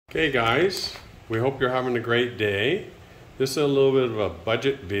Okay guys, we hope you're having a great day. This is a little bit of a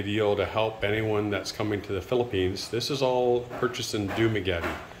budget video to help anyone that's coming to the Philippines. This is all purchased in Dumaguete.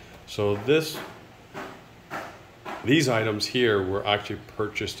 So these items here were actually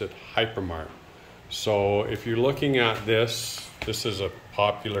purchased at Hypermart. So if you're looking at this is a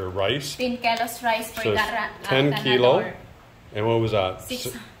popular rice. 10 kilos rice for so 10 kilo. And what was that?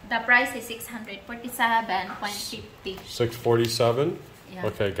 The price is 647.50. 647? Yeah.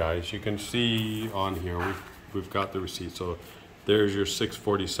 Okay guys, you can see on here we've got the receipt. So there's your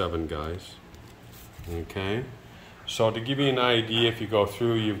 647 guys. Okay. So to give you an idea, if you go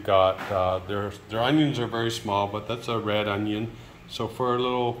through, you've got their onions are very small, but that's a red onion. So for a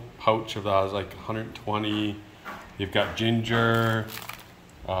little pouch of that is like 120. You've got ginger,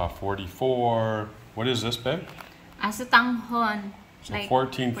 44. What is this, babe? Asatanghon. So like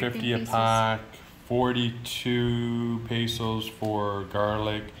 14.50 a pack. 42 pesos for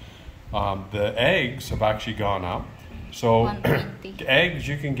garlic. The eggs have actually gone up. So the eggs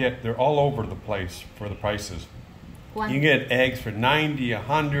you can get, they're all over the place for the prices. You can get eggs for 90,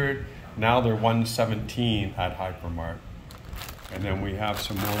 100. Now they're 117 at Hypermart. And then we have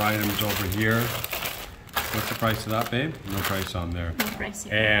some more items over here. What's the price of that, babe? No price on there. No price.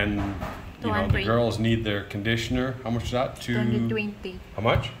 And you know, the girls need their conditioner. How much is that? 220. How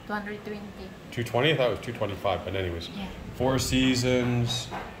much? 220. 220? I thought it was 225, but anyways. Yeah. Four Seasons,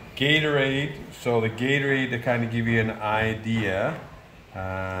 Gatorade. So the Gatorade, to kind of give you an idea.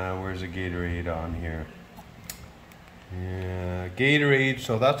 Where's the Gatorade on here? Yeah, Gatorade,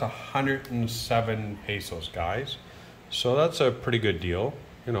 so that's 107 pesos, guys. So that's a pretty good deal.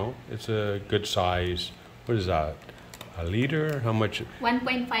 You know, it's a good size. What is that? A liter? How much?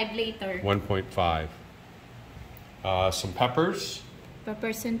 1.5 liter. 1.5. Some peppers.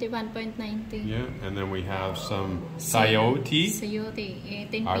 Peppers 21.90. Yeah, and then we have some sayote. Sayote,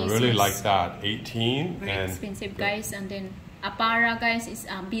 18 I pesos. really like that. 18. Very and expensive, guys. And then apara, guys, is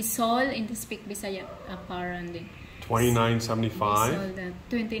bisol in the speak Bisaya. Apara and then 29.75.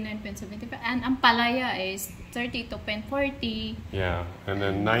 29.75, and ampalaya is 32.40. Yeah, and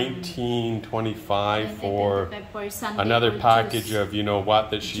then 19.25 for another Sunday package juice. of you know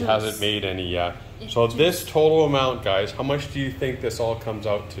what that she hasn't made any yet. So this total amount, guys, how much do you think this all comes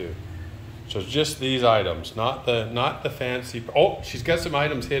out to? So it's just these items, not the fancy. Oh, she's got some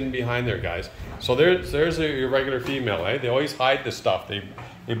items hidden behind there, guys. So there's your regular female, eh? They always hide the stuff. They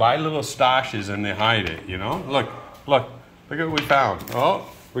buy little stashes and they hide it. You know, look at what we found. Oh,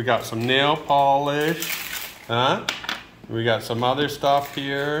 we got some nail polish, huh? We got some other stuff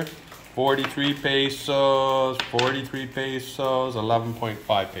here. 43 pesos, 43 pesos,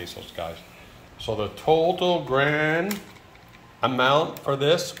 11.5 pesos, guys. So the total grand amount for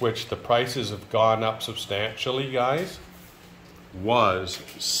this, which the prices have gone up substantially, guys, was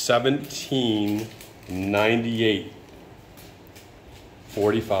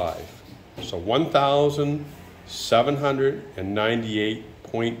 $1798.45. So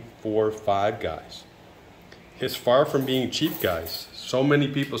 1,798.45, guys. It's far from being cheap, guys. So many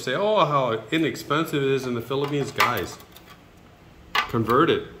people say, oh, how inexpensive it is in the Philippines, guys. Convert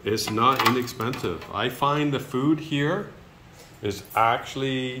it. It's not inexpensive. I find the food here is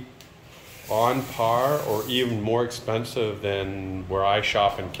actually on par or even more expensive than where I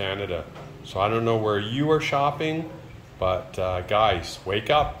shop in Canada. So I don't know where you are shopping, but guys, wake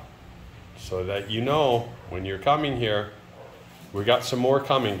up so that you know when you're coming here. We got some more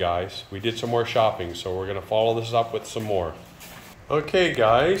coming, guys. We did some more shopping, so we're gonna follow this up with some more. Okay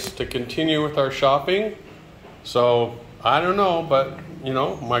guys, to continue with our shopping. So I don't know, but you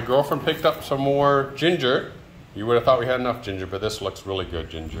know, my girlfriend picked up some more ginger. You would have thought we had enough ginger, but this looks really good,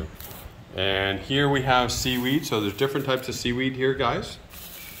 ginger. And here we have seaweed. So there's different types of seaweed here, guys.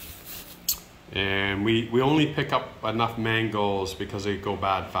 And we only pick up enough mangoes because they go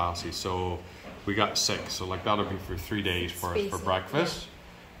bad fast. So we got 6. So like that'll be for 3 days for us for breakfast.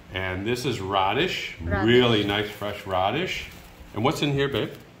 Yeah. And this is radish. Really nice fresh radish. And what's in here,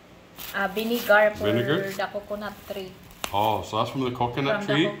 babe? Vinegar for the coconut tree. Oh, so that's from the coconut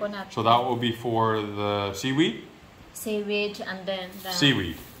tree? So that will be for the seaweed? Seaweed and then the...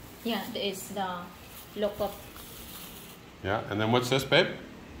 Seaweed. Yeah, is the look. Yeah, and then what's this, babe?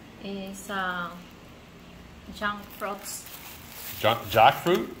 Is jackfruits.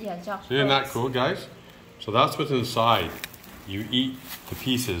 Jackfruit? Yeah, jackfruit. Isn't that cool, guys? So that's what's inside. You eat the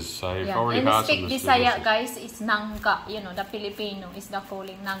pieces. I've already had some. In speak Bisaya, guys, is nangka. You know, the Filipino is the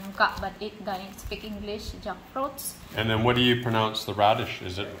calling nangka, but it guys speak English, jackfruits. And then what do you pronounce the radish?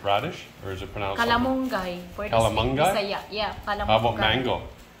 Is it radish or is it pronounced? Kalamungay. Kalamungay? Bisaya. Yeah, kalamungay. How about mango?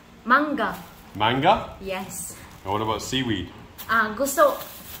 Manga. Manga? Yes. And what about seaweed? Gusto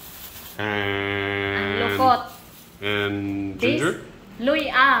And Lokot. And This, ginger.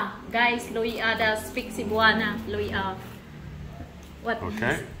 Luya. Guys, Luya, the speak Cebuana. Luya. What?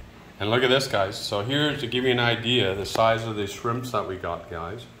 Okay. And look at this, guys. So here to give you an idea the size of the shrimps that we got,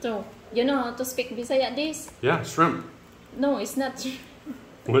 guys. So, you know how to speak Bisaya this? Yeah, shrimp. No, it's not.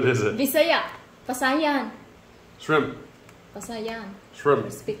 What is it? Bisaya. Pasayan. Shrimp. Pasayan.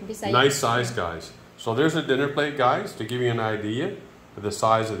 Shrimp. Speak Bisaya. Nice size, guys. So there's a dinner plate, guys, to give you an idea of the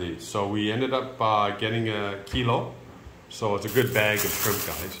size of these. So we ended up getting a kilo. So it's a good bag of shrimp,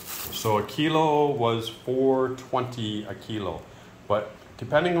 guys. So a kilo was $4.20 a kilo. But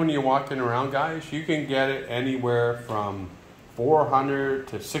depending when you're walking around, guys, you can get it anywhere from 400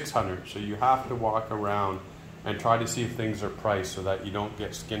 to 600. So you have to walk around and try to see if things are priced so that you don't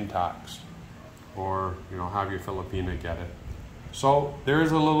get skin taxed or, you know, have your Filipina get it. So there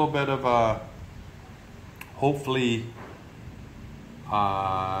is a little bit of a, hopefully,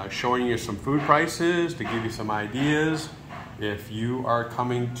 showing you some food prices to give you some ideas if you are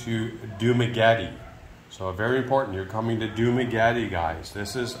coming to Dumaguete. So very important, you're coming to Dumaguete, guys.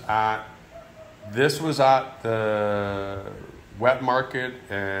 This was at the wet market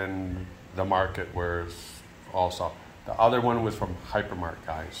and the market where it's also. The other one was from Hypermart,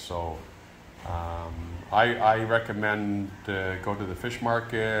 guys. So I recommend to go to the fish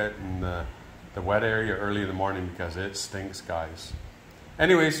market and the wet area early in the morning because it stinks, guys.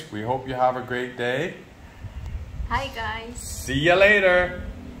 Anyways, we hope you have a great day. Hi, guys. See you later.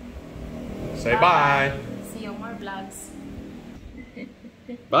 Say bye. See you more vlogs.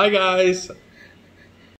 Bye, guys.